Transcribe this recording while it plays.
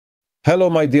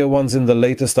Hello, my dear ones, in the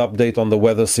latest update on the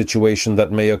weather situation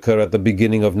that may occur at the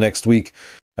beginning of next week,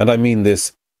 and I mean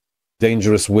this,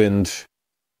 dangerous wind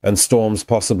and storms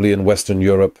possibly in Western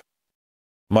Europe.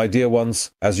 My dear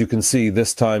ones, as you can see,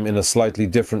 this time in a slightly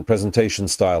different presentation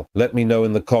style. Let me know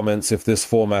in the comments if this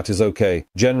format is okay.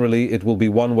 Generally, it will be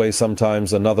one way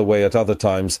sometimes, another way at other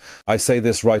times. I say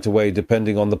this right away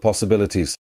depending on the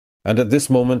possibilities. And at this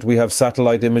moment we have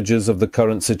satellite images of the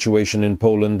current situation in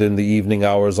Poland in the evening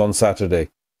hours on Saturday.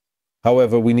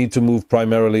 However, we need to move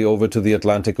primarily over to the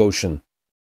Atlantic Ocean.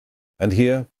 And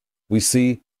here we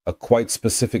see a quite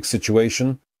specific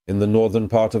situation in the northern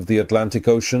part of the Atlantic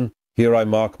Ocean. Here I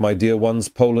mark, my dear ones,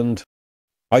 Poland.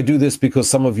 I do this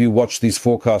because some of you watch these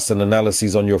forecasts and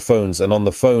analyses on your phones, and on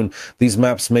the phone these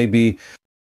maps may be,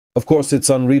 of course, it's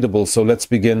unreadable, so let's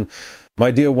begin. My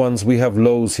dear ones, we have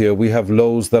lows here. We have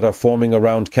lows that are forming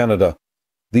around Canada.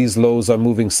 These lows are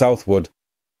moving southward.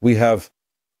 We have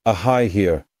a high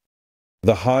here.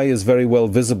 The high is very well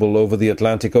visible over the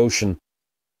Atlantic Ocean.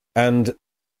 And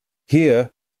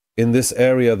here, in this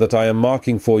area that I am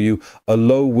marking for you, a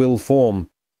low will form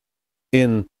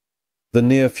in the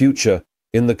near future,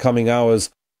 in the coming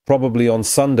hours, probably on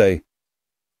Sunday.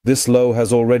 This low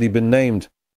has already been named.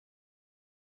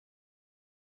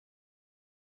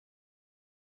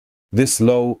 This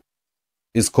low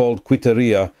is called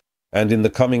Quiteria, and in the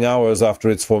coming hours after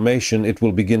its formation it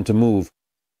will begin to move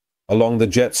along the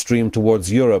jet stream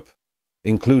towards Europe,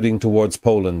 including towards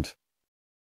Poland.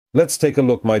 Let's take a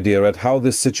look, my dear, at how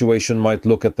this situation might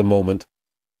look at the moment.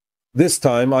 This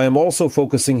time I am also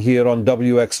focusing here on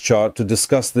WX chart to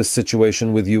discuss this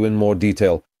situation with you in more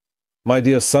detail. My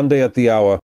dear, Sunday at the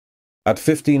hour, at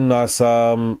 15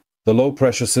 Nasam, the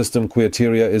low-pressure system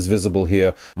Quiteria is visible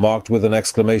here, marked with an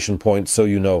exclamation point so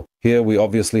you know. Here we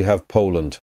obviously have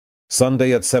Poland.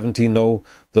 Sunday at 17:00,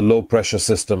 the low-pressure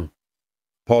system.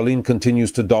 Pauline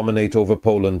continues to dominate over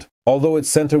Poland, although its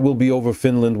center will be over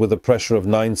Finland with a pressure of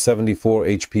 974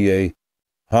 HPA.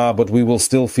 But we will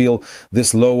still feel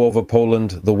this low over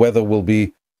Poland. The weather will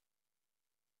be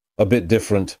a bit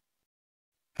different.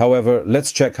 However,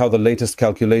 let's check how the latest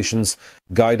calculations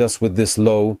guide us with this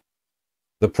low.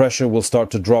 The pressure will start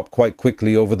to drop quite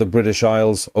quickly over the British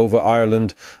Isles, over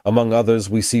Ireland, among others.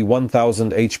 We see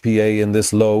 1000 HPA in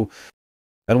this low,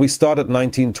 and we start at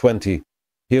 1920.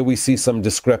 Here we see some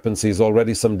discrepancies,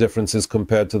 already some differences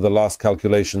compared to the last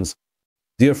calculations.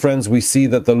 Dear friends, we see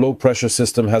that the low pressure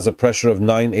system has a pressure of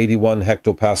 981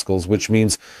 hectopascals, which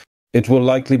means it will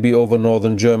likely be over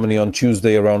northern Germany on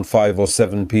Tuesday around 5 or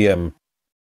 7 p.m.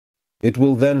 It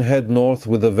will then head north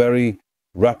with a very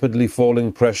rapidly falling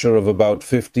pressure of about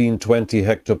 15-20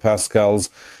 hectopascals.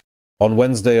 On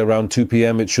Wednesday around 2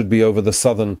 p.m. it should be over the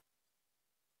southern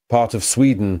part of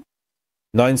Sweden,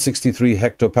 963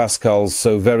 hectopascals,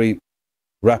 so very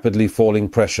rapidly falling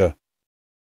pressure.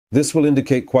 This will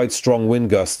indicate quite strong wind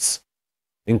gusts,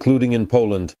 including in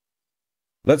Poland.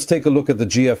 Let's take a look at the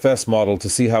GFS model to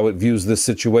see how it views this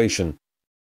situation.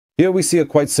 Here we see a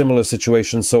quite similar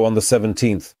situation, so on the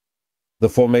 17th. The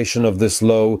formation of this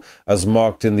low as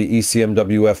marked in the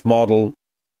ECMWF model.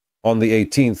 On the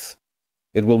 18th,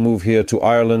 it will move here to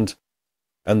Ireland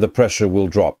and the pressure will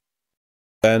drop.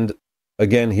 And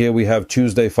again, here we have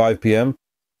Tuesday 5 p.m.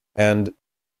 and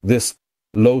this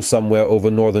low somewhere over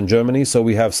northern Germany, so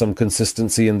we have some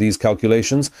consistency in these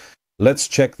calculations. Let's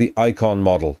check the ICON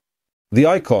model. The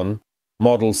ICON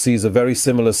model sees a very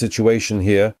similar situation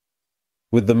here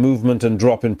with the movement and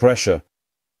drop in pressure,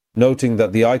 noting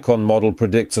that the ICON model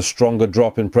predicts a stronger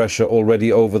drop in pressure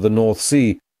already over the North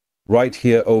Sea, right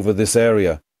here over this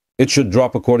area. It should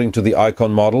drop according to the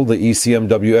ICON model, the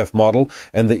ECMWF model,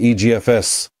 and the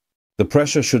EGFS. The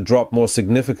pressure should drop more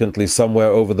significantly somewhere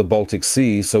over the Baltic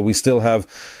Sea, so we still have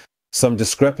some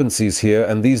discrepancies here,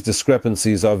 and these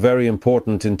discrepancies are very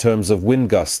important in terms of wind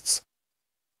gusts.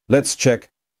 Let's check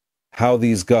how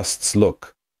these gusts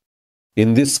look.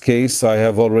 In this case, I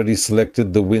have already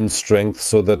selected the wind strength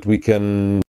so that we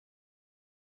can...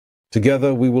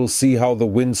 Together, we will see how the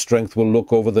wind strength will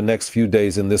look over the next few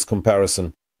days in this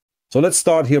comparison. So let's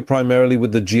start here primarily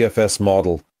with the GFS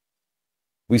model.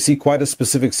 We see quite a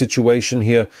specific situation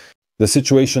here, the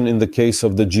situation in the case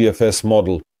of the GFS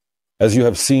model. As you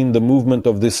have seen, the movement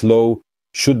of this low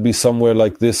should be somewhere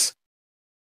like this.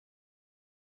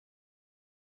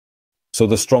 So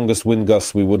the strongest wind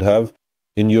gusts we would have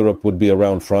in Europe would be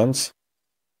around France.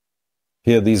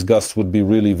 Here these gusts would be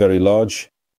really very large.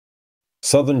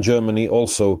 Southern Germany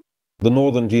also, the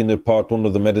northern part under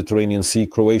the Mediterranean Sea,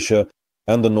 Croatia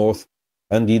and the north,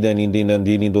 and to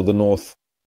the north.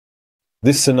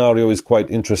 This scenario is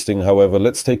quite interesting, however.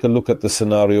 Let's take a look at the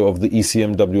scenario of the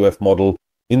ECMWF model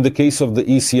In the case of the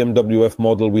ECMWF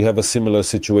model, we have a similar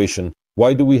situation.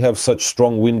 Why do we have such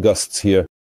strong wind gusts here?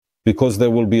 Because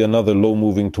there will be another low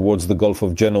moving towards the Gulf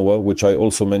of Genoa, which I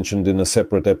also mentioned in a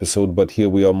separate episode, but here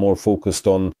we are more focused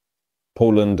on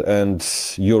Poland and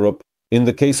Europe. In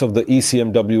the case of the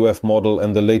ECMWF model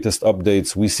and the latest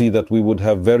updates, we see that we would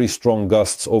have very strong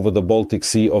gusts over the Baltic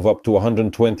Sea of up to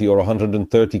 120 or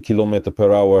 130 km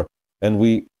per hour, and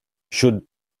we should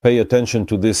pay attention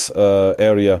to this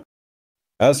area.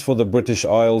 As for the British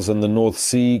Isles and the North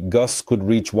Sea, gusts could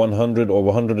reach 100 or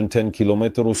 110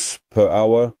 km per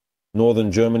hour,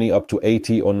 northern Germany up to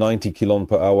 80 or 90 km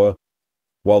per hour,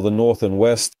 while the north and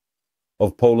west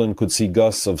of Poland could see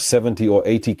gusts of 70 or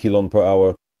 80 km per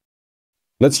hour.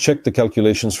 Let's check the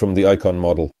calculations from the ICON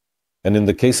model. And in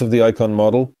the case of the ICON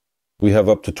model, we have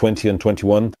up to 20 and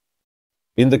 21.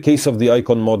 In the case of the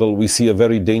ICON model, we see a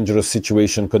very dangerous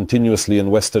situation continuously in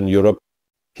Western Europe.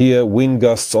 Here, wind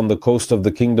gusts on the coast of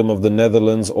the Kingdom of the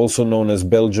Netherlands, also known as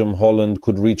Belgium, Holland,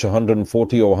 could reach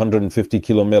 140 or 150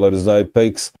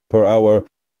 km per hour,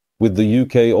 with the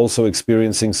UK also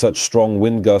experiencing such strong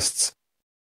wind gusts.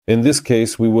 In this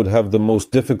case, we would have the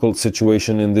most difficult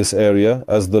situation in this area,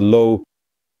 as the low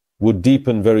would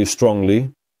deepen very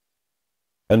strongly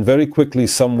and very quickly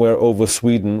somewhere over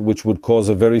Sweden, which would cause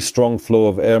a very strong flow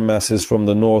of air masses from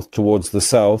the north towards the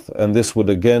south, and this would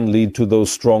again lead to those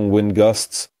strong wind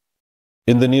gusts.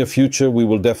 In the near future, we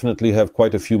will definitely have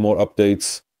quite a few more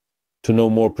updates to know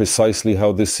more precisely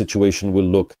how this situation will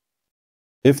look.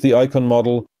 If the ICON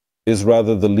model is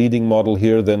rather the leading model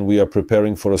here, then we are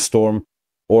preparing for a storm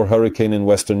or hurricane in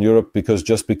Western Europe, because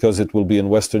just because it will be in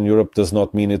Western Europe does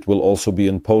not mean it will also be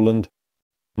in Poland.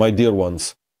 My dear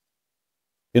ones,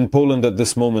 in Poland at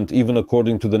this moment, even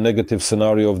according to the negative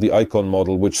scenario of the ICON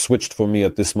model, which switched for me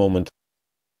at this moment,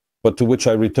 but to which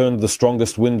I returned, the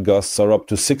strongest wind gusts are up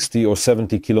to 60 or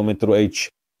 70 km/h.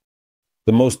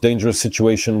 The most dangerous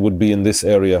situation would be in this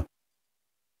area.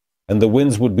 And the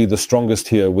winds would be the strongest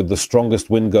here, with the strongest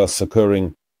wind gusts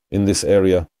occurring in this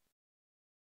area.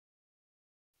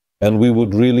 And we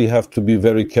would really have to be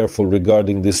very careful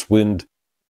regarding this wind.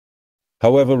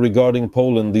 However, regarding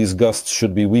Poland, these gusts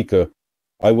should be weaker.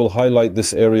 I will highlight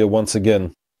this area once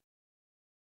again.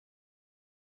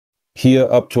 Here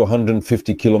up to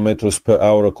 150 km per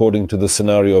hour according to the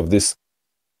scenario of this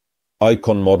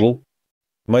ICON model.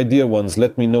 My dear ones,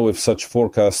 let me know if such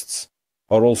forecasts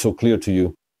are also clear to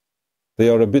you. They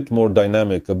are a bit more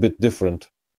dynamic, a bit different.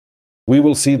 We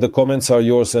will see, the comments are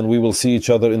yours, and we will see each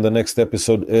other in the next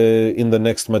episode, in the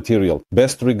next material.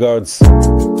 Best regards.